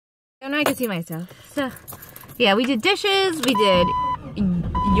And I can see myself. So, yeah, we did dishes, we did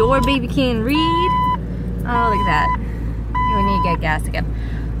Your Baby Can Read. Oh, look at that. We need to get gas again.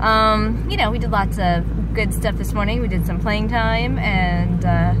 You know, we did lots of good stuff this morning. We did some playing time, and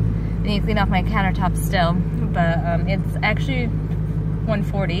I need to clean off my countertop still. But it's actually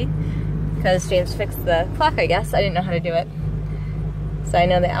 1:40 because James fixed the clock, I guess. I didn't know how to do it. So I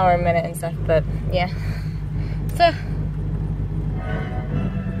know the hour, minute, and stuff, but yeah. So.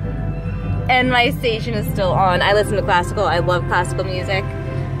 And my station is still on. I listen to classical. I love classical music.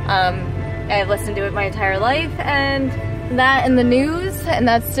 I've listened to it my entire life, and that and the news, and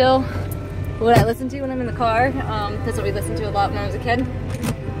that's still what I listen to when I'm in the car. That's what we listened to a lot when I was a kid.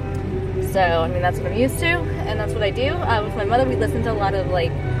 So, I mean, that's what I'm used to, and that's what I do. With my mother, we listen to a lot of,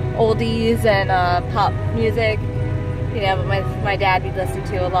 like, oldies and pop music. You know, but my dad, we'd listen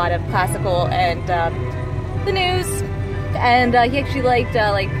to a lot of classical and the news. And he actually liked,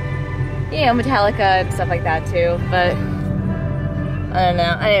 like, you know, Metallica and stuff like that too, but I don't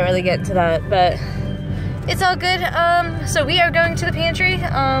know, I didn't really get into that, but it's all good. So we are going to the pantry.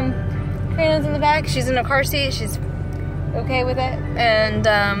 Karina's in the back, she's in a car seat, she's okay with it, and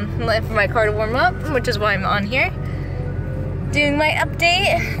I'm waiting for my car to warm up, which is why I'm on here, doing my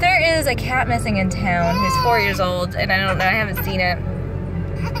update. There is a cat missing in town who's 4 years old, and I don't know, I haven't seen it.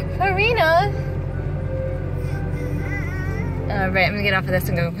 Karina! Alright, I'm gonna get off of this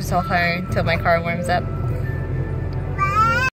and go solve her until my car warms up.